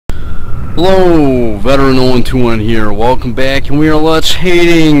Hello, Veteran 021 here. Welcome back, and we are Let's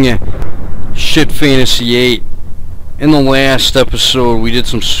Hating Shit Fantasy 8. In the last episode, we did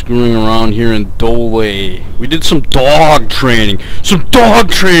some screwing around here in Dole. We did some dog training. Some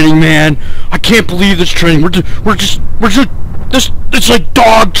dog training, man! I can't believe this training. It's like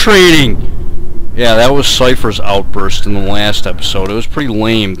dog training! Yeah, that was Cypher's outburst in the last episode. It was pretty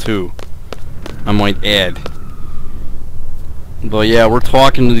lame, too, I might add. But yeah, we're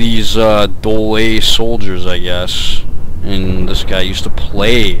talking to these Dole soldiers, I guess. And this guy used to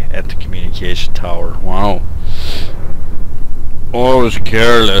play at the communication tower. Wow. Oh, I was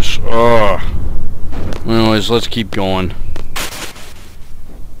careless. Ugh. Anyways, let's keep going.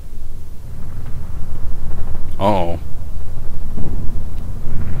 Uh-oh.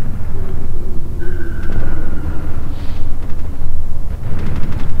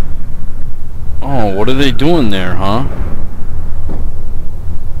 Oh, what are they doing there, huh?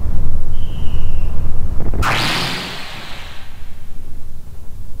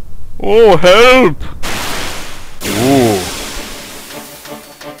 Oh, help! Ooh.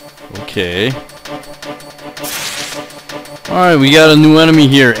 Okay. Alright, we got a new enemy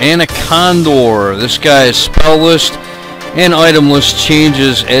here. Anaconda. This guy's spell list and item list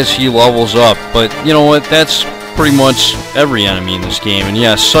changes as he levels up. But, you know what? That's pretty much every enemy in this game. And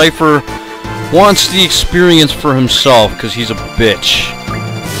yeah, Cypher wants the experience for himself because he's a bitch.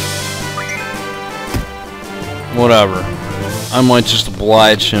 Whatever. I might just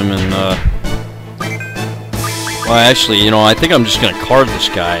oblige him and, well, actually, you know, I think I'm just gonna card this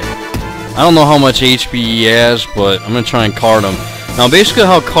guy. I don't know how much HP he has, but I'm gonna try and card him. Now, basically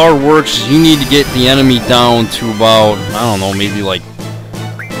how card works is you need to get the enemy down to about, I don't know, maybe like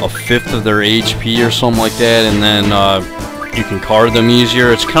a fifth of their HP or something like that, and then, you can card them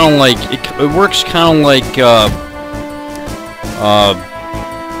easier. It's kind of like, it works kind of like,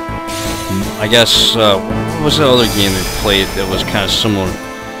 I guess, what was the other game they played that was kind of similar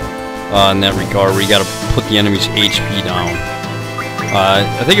in that regard, where you got to put the enemy's HP down?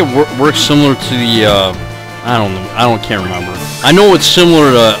 I think it works similar to the, I don't know, can't remember. I know it's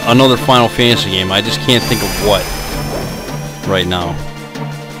similar to another Final Fantasy game, I just can't think of what right now.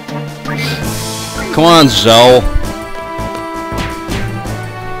 Come on, Zell.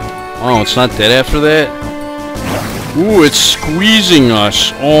 Oh, it's not dead after that? Ooh, it's squeezing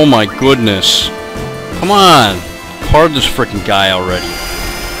us. Oh my goodness. Come on. Card this frickin' guy already.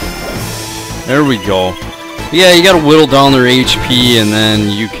 There we go. Yeah, you gotta whittle down their HP and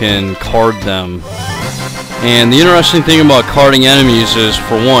then you can card them. And the interesting thing about carding enemies is,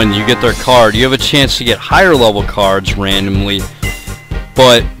 for one, you get their card. You have a chance to get higher level cards randomly.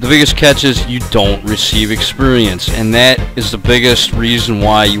 But the biggest catch is you don't receive experience, and that is the biggest reason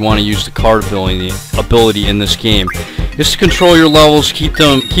why you want to use the card ability in this game. Is to control your levels, keep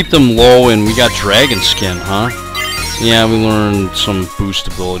them low, and we got Dragon Skin, huh? Yeah, we learned some boost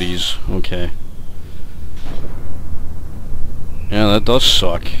abilities. Okay. Yeah, that does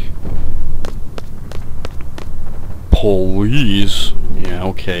suck. Police. Yeah,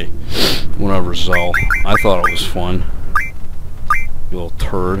 okay. Whatever, Zell. I thought it was fun. You little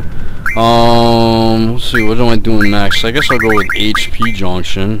turd. Let's see, what am I doing next? I guess I'll go with HP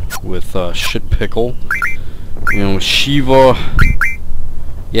Junction with Shit Pickle. You know, with Shiva.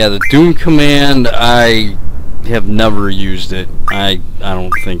 Yeah, the Doom command, I have never used it. I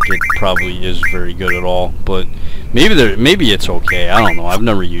don't think it probably is very good at all, but maybe it's okay. I don't know. I've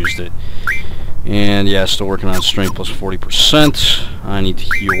never used it. And yeah, still working on strength plus 40%. I need to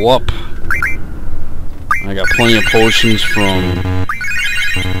heal up. I got plenty of potions from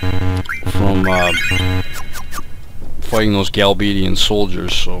fighting those Galbadian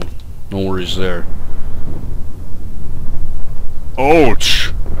soldiers, so no worries there.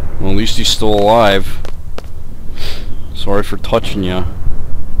 Ouch! Well, at least he's still alive. Sorry for touching ya.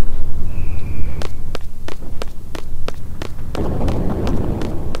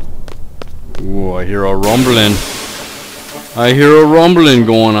 Ooh, I hear a rumbling. I hear a rumbling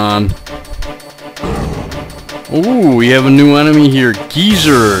going on. Ooh, we have a new enemy here,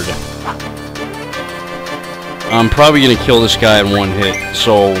 Gizzard. I'm probably gonna kill this guy in one hit,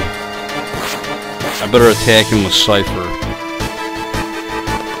 so I better attack him with Cypher.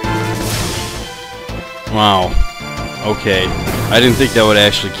 Wow. Okay. I didn't think that would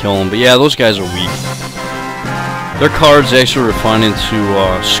actually kill him, but yeah, those guys are weak. Their cards actually refine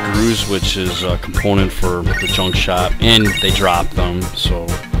into screws, which is a component for the junk shop, and they drop them, so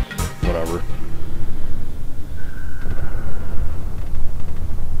whatever.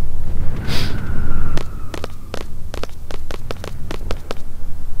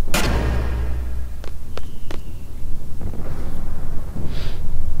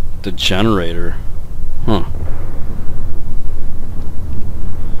 The generator. Huh.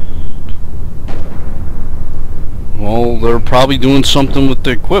 Well, they're probably doing something with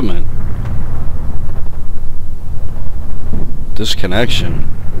the equipment. Disconnection.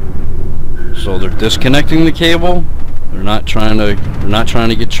 So they're disconnecting the cable? They're not trying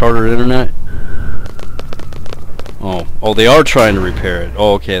to get chartered internet? Oh, they are trying to repair it.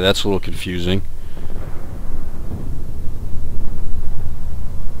 Oh, okay, that's a little confusing.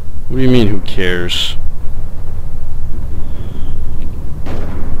 What do you mean, who cares?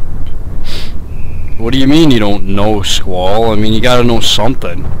 What do you mean you don't know, Squall? I mean, you gotta know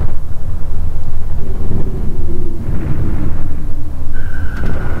something.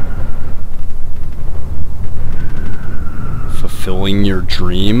 Fulfilling your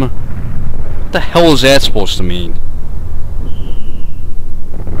dream? What the hell is that supposed to mean?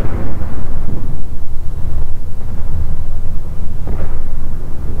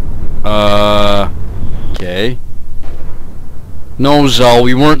 Okay. No, Zell,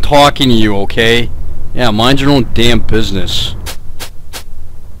 we weren't talking to you, okay? Yeah, mind your own damn business.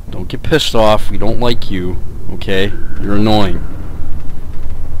 Don't get pissed off. We don't like you, okay? You're annoying.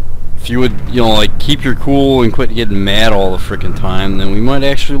 If you would, you know, like, keep your cool and quit getting mad all the frickin' time, then we might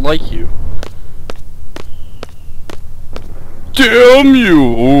actually like you. Damn you!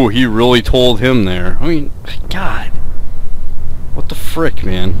 Ooh, he really told him there. I mean, God. What the frick,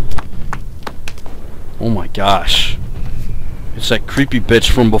 man? Oh my gosh. It's that creepy bitch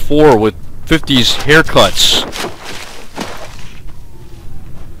from before with 50s haircuts.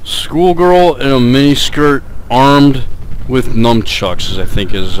 Schoolgirl in a miniskirt armed with nunchucks, I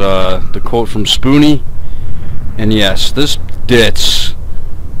think is the quote from Spoonie. And yes, this ditz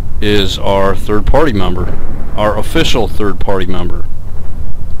is our third party member. Our official third party member.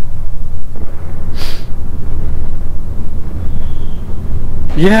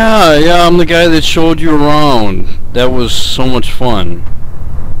 Yeah, I'm the guy that showed you around. That was so much fun.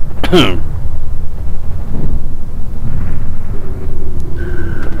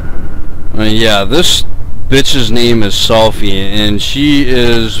 Yeah, this bitch's name is Selfie, and she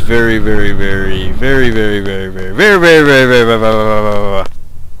is very,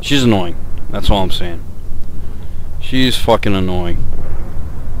 she's annoying. That's all I'm saying. She's fucking annoying.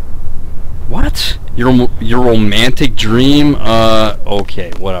 What? Your romantic dream?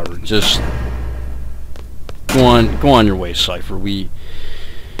 Okay, whatever. Just go on your way, Cypher.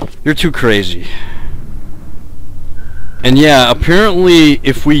 You're too crazy. And yeah, apparently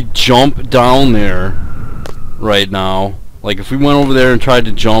if we jump down there right now, like if we went over there and tried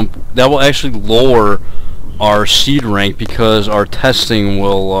to jump, that will actually lower our seed rank because our testing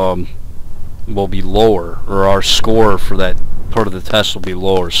will be lower, or our score for that part of the test will be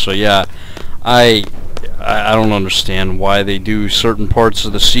lower. So yeah, I don't understand why they do certain parts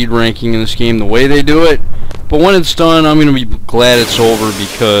of the seed ranking in this game the way they do it, but when it's done, I'm gonna be glad it's over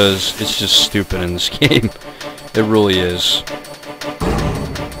because it's just stupid in this game. It really is.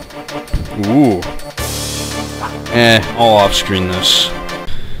 Ooh. I'll off-screen this.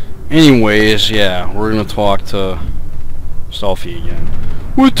 Anyways, yeah, we're gonna talk to Selfie again.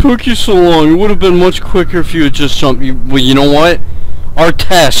 What took you so long? It would have been much quicker if you had just jumped. Well, you know what? Our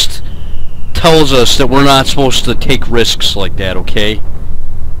test tells us that we're not supposed to take risks like that, okay?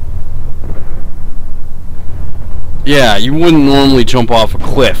 Yeah, you wouldn't normally jump off a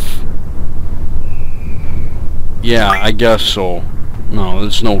cliff. Yeah, I guess so. No,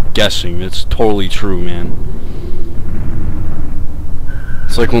 there's no guessing. It's totally true, man.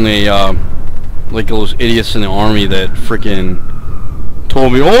 It's like when they, like those idiots in the army that frickin'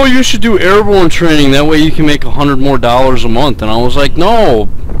 told me, oh, you should do airborne training, that way you can make $100 more a month. And I was like, no,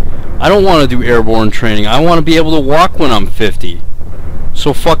 I don't want to do airborne training. I want to be able to walk when I'm 50.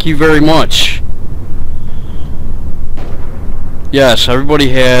 So fuck you very much. Yes, everybody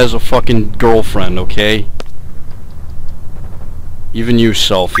has a fucking girlfriend, okay? Even you,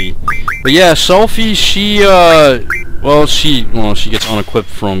 Selfie. But yeah, Selfie, she gets unequipped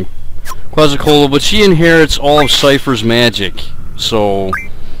from Quetzalcoatl, but she inherits all of Cypher's magic. So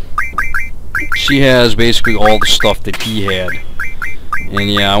she has basically all the stuff that he had.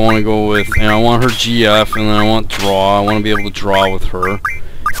 And yeah, I want to go with, and I want her GF, and then I want draw. I want to be able to draw with her.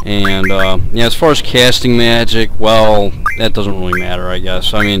 And yeah, as far as casting magic, well, that doesn't really matter, I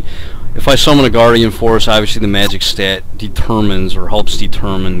guess. I mean, if I summon a Guardian Force, obviously the magic stat determines or helps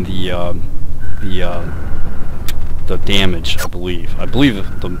determine the damage, I believe. I believe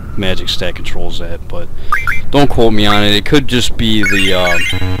the magic stat controls that, but don't quote me on it. It could just be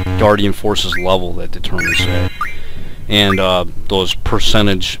the Guardian Force's level that determines that. And those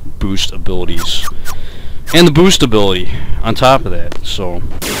percentage boost abilities. And the boost ability on top of that, so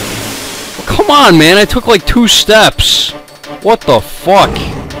Come on, man, I took like 2 steps. What the fuck?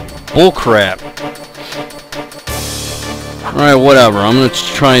 Bullcrap. Alright, whatever. I'm gonna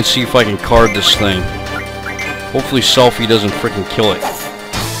try and see if I can card this thing. Hopefully Selfie doesn't freaking kill it.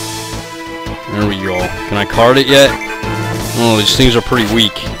 There we go. Can I card it yet? Oh, these things are pretty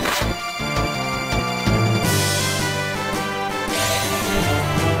weak.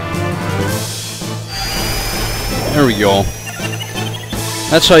 There we go.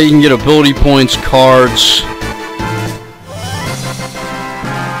 That's how you can get ability points, cards,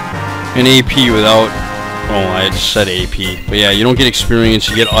 and AP without... Oh, I just said AP. But yeah, you don't get experience,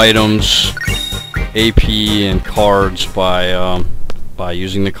 you get items, AP, and cards by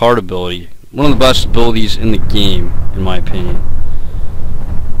using the card ability. One of the best abilities in the game, in my opinion.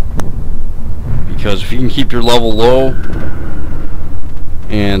 Because if you can keep your level low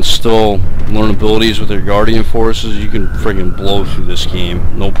and still learn abilities with your Guardian Forces, you can friggin' blow through this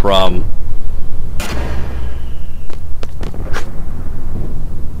game, no problem.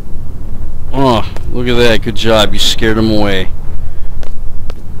 Oh, look at that, good job, you scared him away.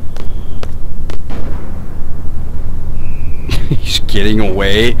 He's getting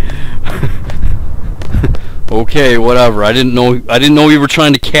away. Okay, whatever. I didn't know you were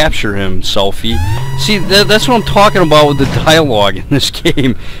trying to capture him, Selfie. See, that's what I'm talking about with the dialogue in this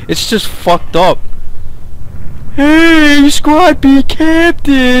game. It's just fucked up. Hey, Squad B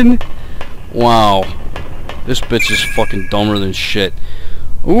Captain! Wow. This bitch is fucking dumber than shit.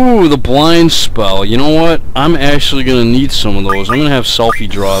 Ooh, the blind spell. You know what? I'm actually gonna need some of those. I'm gonna have Selfie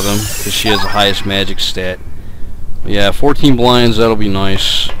draw them, because she has the highest magic stat. Yeah, 14 blinds, that'll be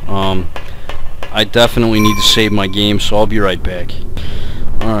nice. I definitely need to save my game, so I'll be right back.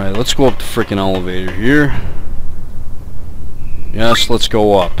 Alright, let's go up the frickin' elevator here. Yes, let's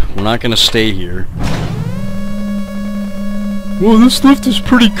go up. We're not gonna stay here. Whoa, this lift is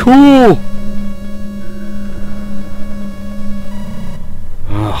pretty cool!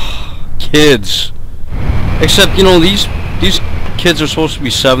 Ugh, kids. Except, you know, these kids are supposed to be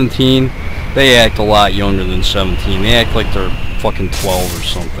 17. They act a lot younger than 17. They act like they're fucking 12 or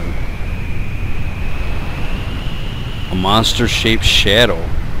something. A monster-shaped shadow.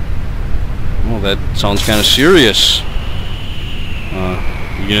 Oh, that sounds kind of serious.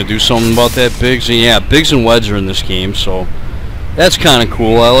 You gonna do something about that, Biggs? And yeah, Biggs and Wedge are in this game, so that's kind of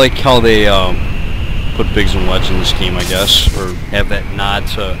cool. I like how they put Biggs and Wedge in this game, I guess, or have that nod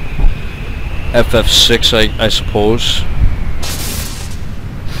to FF6, I suppose.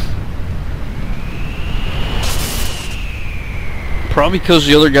 Probably because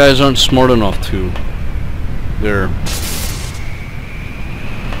the other guys aren't smart enough to. They're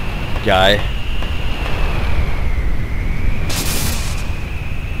guy.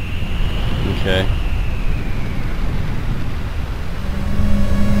 Okay.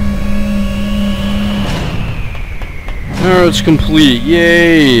 There, it's complete.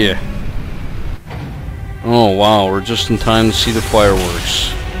 Yay! Oh wow, we're just in time to see the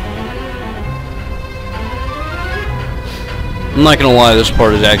fireworks. I'm not gonna lie, this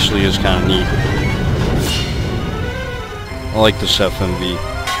part is actually kind of neat. I like this FMV.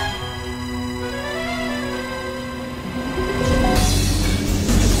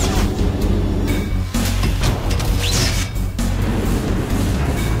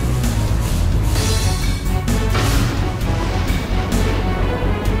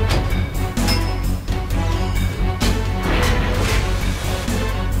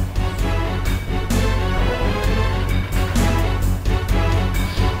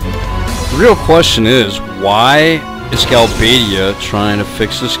 The real question is, why is Galbadia trying to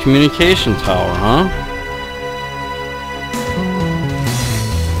fix this communication tower, huh?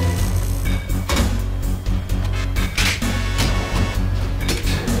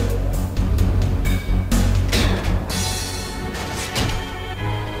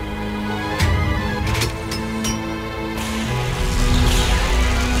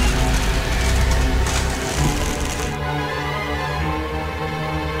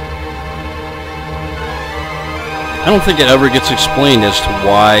 I don't think it ever gets explained as to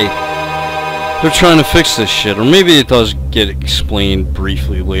why they're trying to fix this shit. Or maybe it does get explained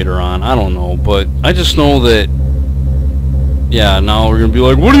briefly later on. I don't know. But I just know that, yeah, now we're going to be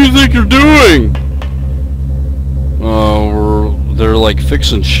like, what do you think you're doing? They're like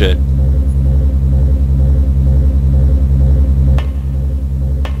fixing shit.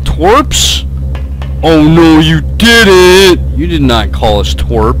 Twerps? Oh no, you didn't! You did not call us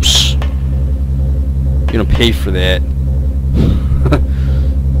twerps. You're gonna pay for that.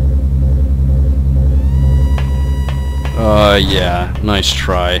 Yeah, nice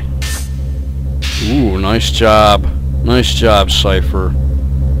try. Ooh, nice job. Nice job, Cypher.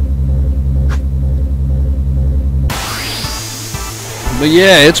 But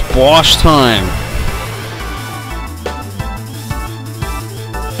yeah, it's boss time.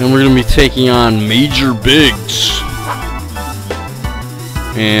 And we're going to be taking on Major Biggs.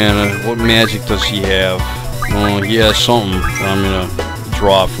 And what magic does he have? Oh, he has something that I'm going to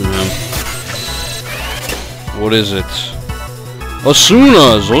draw from him. What is it?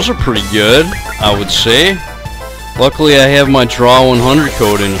 Asunas! Those are pretty good, I would say. Luckily, I have my Draw 100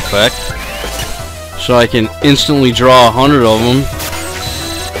 code in effect. So I can instantly draw 100 of them.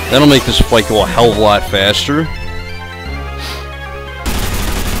 That'll make this fight go a hell of a lot faster.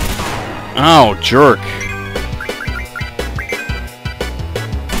 Ow, jerk.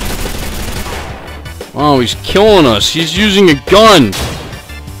 Oh, he's killing us. He's using a gun.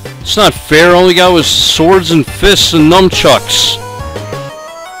 It's not fair. All we got was swords and fists and nunchucks.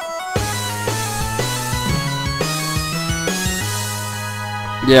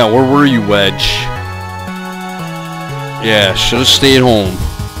 Yeah, where were you, Wedge? Yeah, should have stayed home.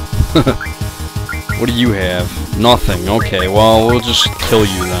 What do you have? Nothing. Okay, well, we'll just kill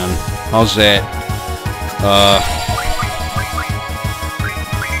you then. How's that?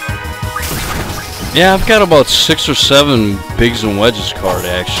 Yeah, I've got about 6 or 7 Biggs and Wedges card,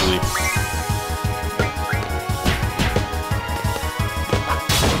 actually.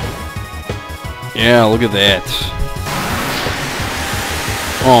 Yeah, look at that.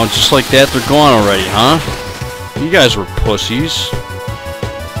 Oh, just like that, they're gone already, huh? You guys were pussies.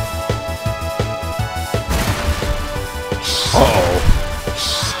 Uh-oh.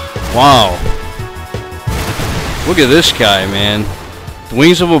 Wow. Look at this guy, man. The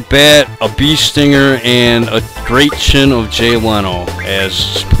wings of a bat, a bee stinger, and a great chin of Jay Leno, as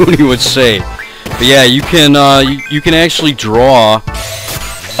Spoonie would say. But yeah, you can actually draw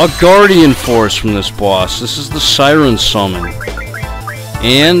a Guardian Force from this boss. This is the Siren Summon.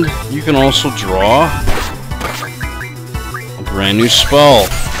 And you can also draw a brand new spell.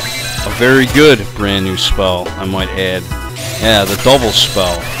 A very good brand new spell, I might add. Yeah, the double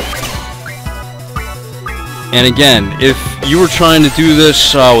spell. And again, if you were trying to do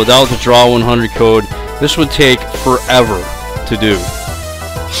this without the Draw 100 code, this would take forever to do.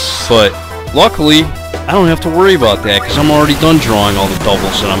 But luckily, I don't have to worry about that because I'm already done drawing all the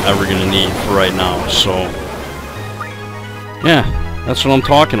doubles that I'm ever going to need for right now. So, yeah, that's what I'm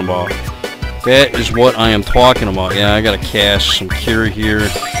talking about. That is what I am talking about. Yeah, I got to cast some Kira here.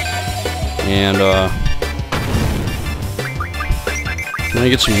 And, can I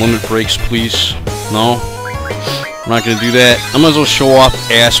get some limit breaks, please? No? I'm not going to do that. I might as well show off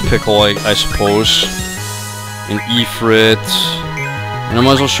Ass Pickle, I suppose. And Ifrit. And I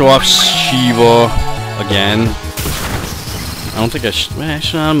might as well show off Shiva again. I don't think I should.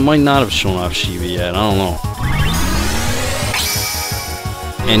 Actually, I might not have shown off Shiva yet. I don't know.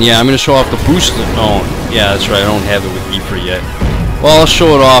 And yeah, I'm going to show off the boost. Oh, yeah, that's right. I don't have it with Ifrit yet. Well, I'll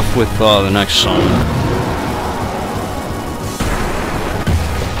show it off with the next summon.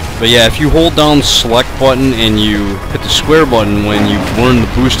 But yeah, if you hold down the select button and you hit the square button when you learn the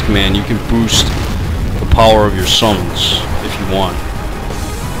boost command, you can boost the power of your summons if you want.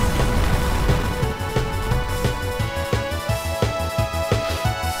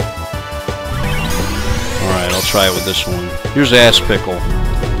 Alright, I'll try it with this one. Here's Ass Pickle.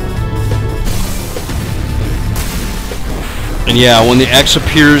 And yeah, when the X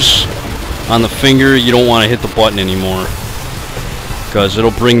appears on the finger, you don't want to hit the button anymore, because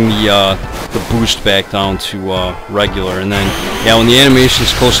it'll bring the boost back down to regular. And then, yeah, when the animation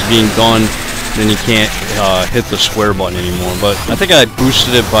is close to being done, then you can't hit the square button anymore. But I think I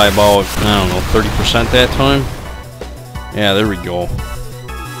boosted it by about, I don't know, 30% that time. Yeah, there we go.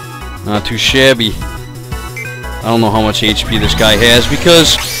 Not too shabby. I don't know how much HP this guy has,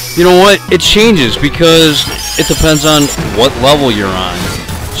 because, you know what, it changes, because it depends on what level you're on.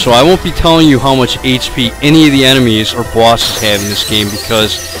 So I won't be telling you how much HP any of the enemies or bosses have in this game,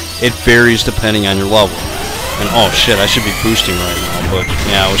 because it varies depending on your level. And oh shit, I should be boosting right now, but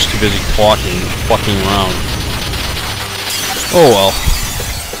yeah, I was too busy talking and fucking around. Oh well.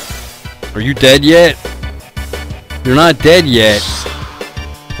 Are you dead yet? You're not dead yet.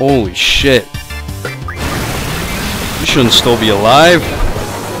 Holy shit. You shouldn't still be alive.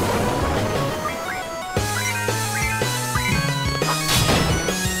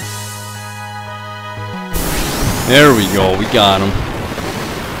 There we go, we got him.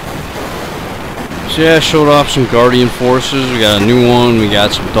 So yeah, I showed off some Guardian Forces. We got a new one, we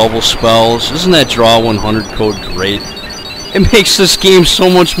got some double spells. Isn't that Draw 100 code great? It makes this game so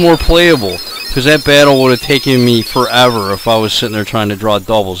much more playable, because that battle would have taken me forever if I was sitting there trying to draw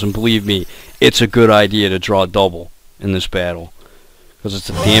doubles. And believe me, it's a good idea to draw double in this battle, because it's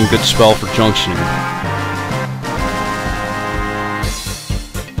a damn good spell for junctioning.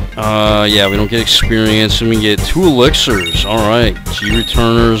 Yeah, we don't get experience, and we get 2 elixirs. Alright, G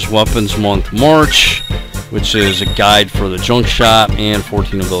Returners, Weapons Month March, which is a guide for the junk shop, and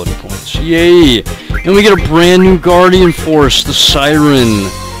 14 ability points. Yay! And we get a brand new Guardian Force, the Siren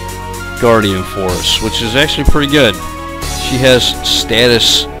Guardian Force, which is actually pretty good. She has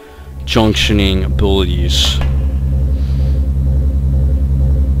status junctioning abilities.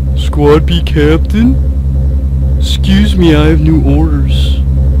 Squad B Captain? Excuse me, I have new orders.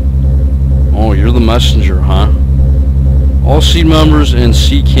 Oh, you're the messenger, huh? All seed members and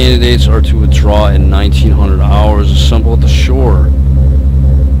seed candidates are to withdraw in 1900 hours. Assemble at the shore.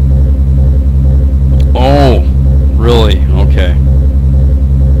 Oh, really? Okay.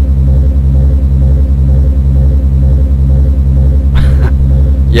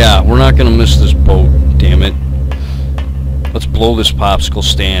 Yeah, we're not gonna miss this boat, damn it. Let's blow this popsicle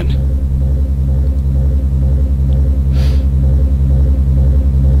stand.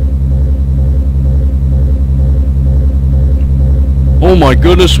 Oh my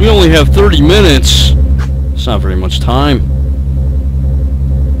goodness, we only have 30 minutes. It's not very much time.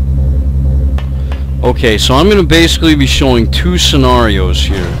 Okay, so I'm gonna basically be showing 2 scenarios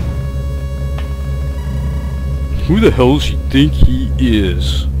here. Who the hell does he think he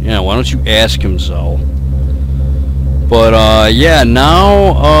is? Yeah, why don't you ask him, Zell? But, yeah,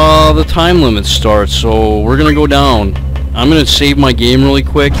 now, the time limit starts, so we're gonna go down. I'm gonna save my game really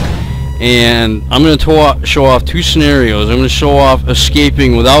quick, and I'm gonna show off 2 scenarios. I'm gonna show off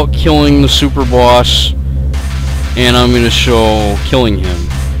escaping without killing the super boss, and I'm gonna show killing him.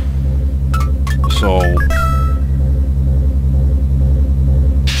 So,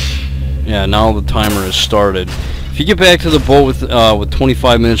 yeah, now the timer has started. If you get back to the boat with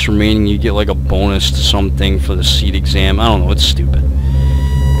 25 minutes remaining, you get like a bonus to something for the seed exam. I don't know, it's stupid.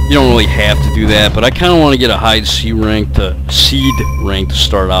 You don't really have to do that, but I kind of want to get a high seed rank to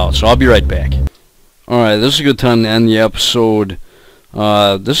start out. So I'll be right back. Alright, this is a good time to end the episode.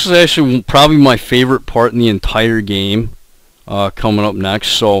 This is actually probably my favorite part in the entire game. Coming up next.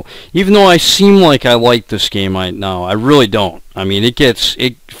 So even though I seem like I like this game right now, I really don't. I mean,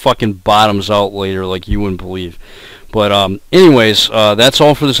 it fucking bottoms out later like you wouldn't believe. But anyways, that's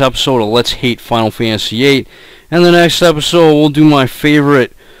all for this episode of Let's Hate Final Fantasy VIII. And the next episode we'll do my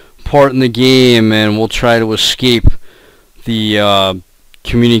favorite part in the game, and we'll try to escape the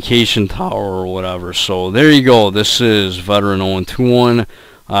communication tower or whatever. So there you go. This is Veteran 0121.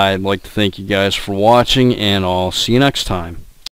 I'd like to thank you guys for watching, and I'll see you next time.